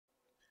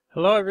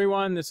Hello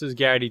everyone, this is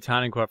Gary D.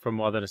 Tonencourt from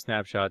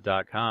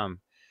MoreThanASnapshot.com.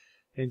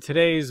 In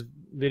today's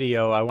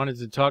video, I wanted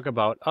to talk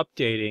about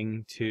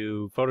updating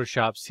to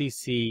Photoshop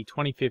CC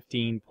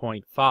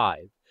 2015.5,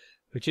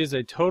 which is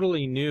a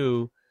totally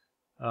new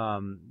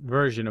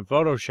version of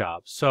Photoshop.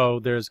 So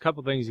there's a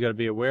couple things you got to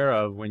be aware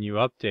of when you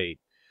update.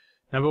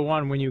 Number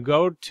one, when you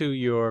go to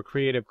your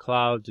Creative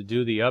Cloud to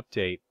do the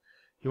update,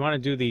 you want to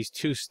do these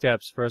two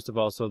steps first of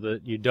all so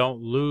that you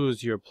don't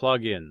lose your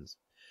plugins.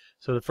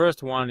 So the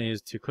first one is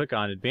to click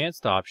on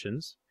Advanced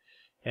Options,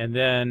 and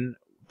then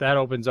that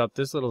opens up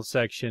this little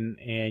section,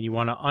 and you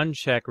want to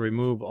uncheck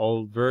Remove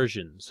Old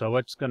Version. So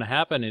what's going to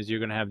happen is you're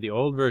going to have the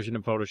old version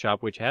of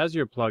Photoshop, which has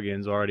your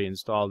plugins already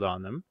installed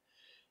on them,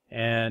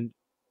 and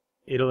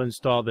it'll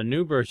install the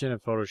new version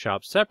of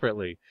Photoshop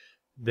separately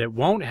that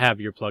won't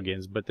have your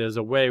plugins, but there's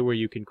a way where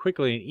you can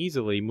quickly and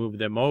easily move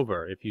them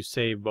over if you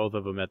save both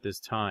of them at this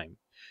time.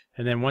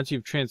 And then once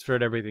you've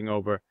transferred everything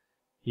over,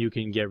 you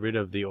can get rid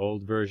of the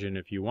old version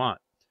if you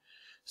want.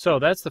 So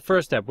that's the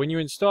first step. When you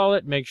install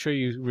it, make sure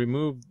you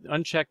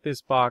uncheck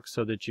this box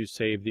so that you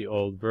save the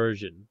old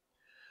version.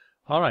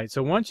 Alright,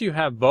 so once you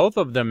have both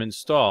of them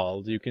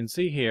installed, you can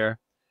see here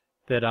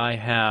that I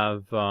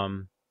have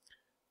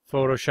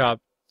Photoshop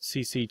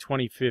CC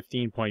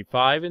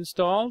 2015.5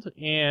 installed,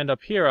 and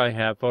up here I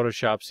have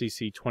Photoshop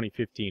CC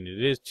 2015.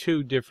 It is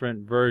two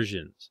different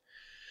versions.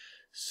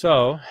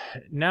 So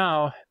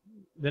now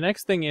the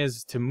next thing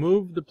is to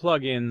move the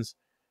plugins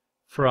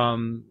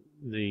from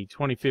the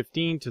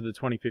 2015 to the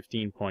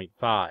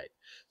 2015.5.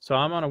 So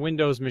I'm on a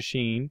Windows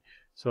machine,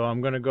 so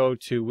I'm going to go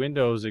to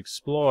Windows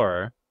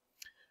Explorer.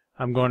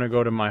 I'm going to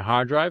go to my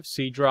hard drive,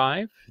 C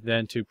drive,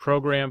 then to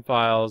Program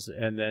Files,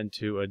 and then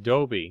to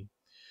Adobe.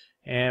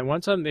 And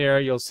once I'm there,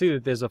 you'll see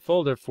that there's a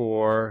folder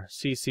for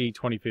CC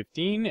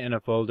 2015 and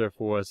a folder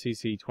for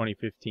CC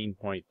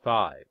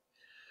 2015.5.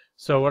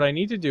 So what I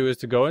need to do is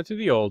to go into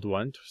the old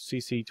one,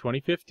 CC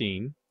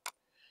 2015,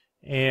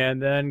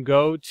 and then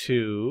go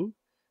to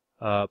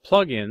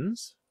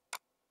plugins,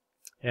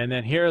 and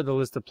then here are the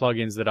list of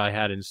plugins that I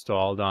had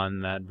installed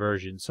on that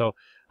version. So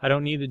I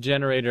don't need the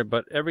generator,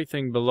 but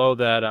everything below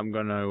that I'm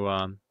going to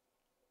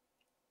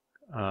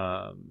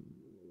I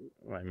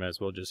might as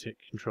well just hit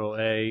Control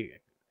A,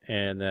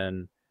 and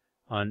then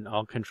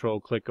I'll Control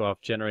click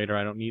off generator.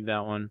 I don't need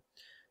that one,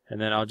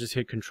 and then I'll just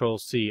hit Control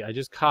C. I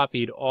just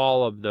copied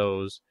all of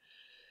those.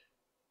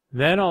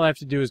 Then all I have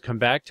to do is come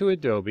back to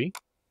Adobe,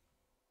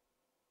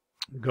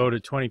 go to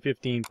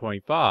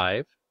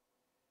 2015.5,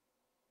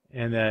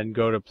 and then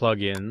go to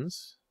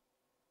Plugins,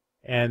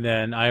 and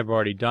then I've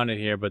already done it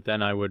here, but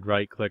then I would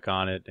right click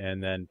on it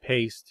and then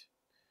paste,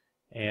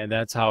 and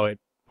that's how it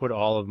put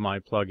all of my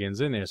plugins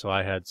in there. So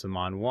I had some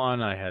on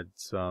one, I had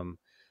some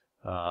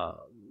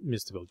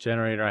Mystical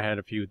Generator, I had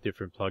a few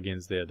different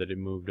plugins there that it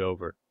moved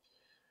over.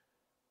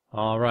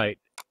 Alright,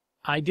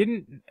 I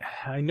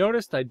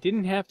noticed I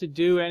didn't have to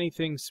do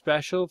anything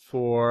special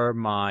for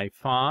my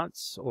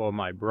fonts or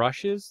my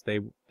brushes.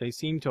 They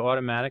seem to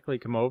automatically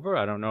come over.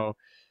 I don't know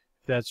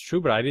if that's true,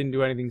 but I didn't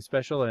do anything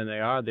special, and they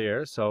are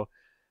there, so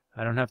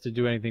I don't have to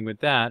do anything with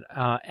that.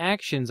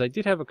 Actions, I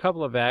did have a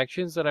couple of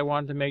actions that I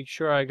wanted to make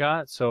sure I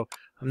got, so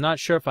I'm not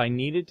sure if I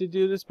needed to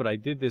do this, but I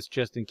did this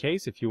just in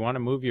case. If you want to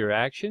move your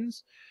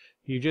actions,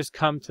 you just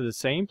come to the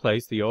same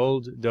place, the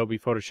old Adobe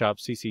Photoshop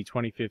CC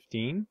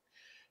 2015,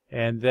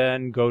 and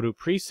then go to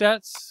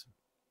Presets,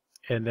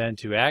 and then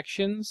to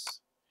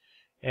Actions,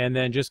 and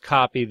then just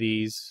copy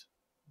these,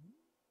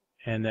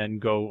 and then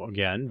go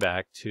again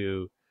back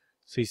to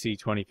CC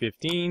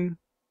 2015,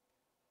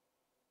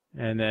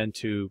 and then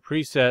to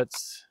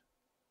Presets,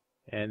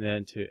 and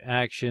then to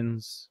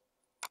Actions,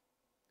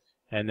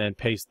 and then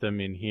paste them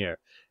in here.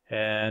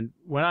 And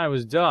when I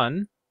was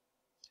done,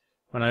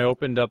 when I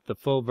opened up the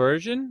full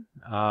version,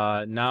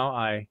 now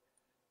I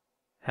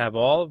have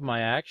all of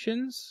my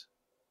actions.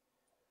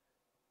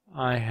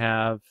 I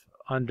have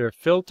under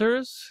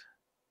Filters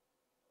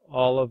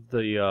all of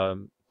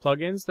the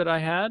plugins that I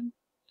had.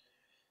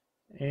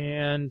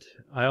 And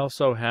I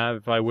also have,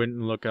 if I went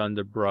and look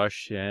under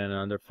Brush and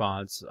under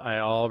Fonts, I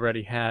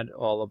already had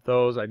all of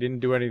those. I didn't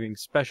do anything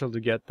special to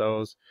get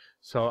those.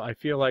 So I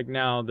feel like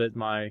now that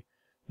my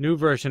new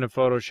version of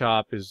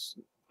Photoshop is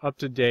up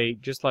to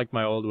date, just like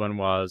my old one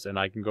was, and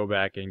I can go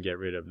back and get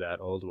rid of that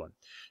old one.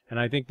 And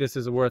I think this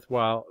is a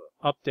worthwhile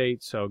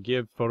update, so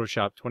give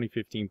Photoshop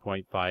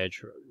 2015.5,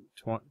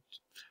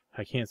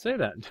 I can't say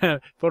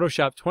that,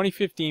 Photoshop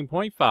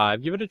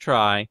 2015.5, give it a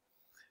try,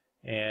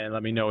 and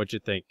let me know what you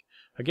think.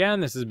 Again,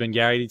 this has been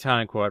Gary D.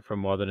 Tonencourt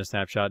from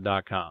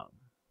MoreThanASnapshot.com.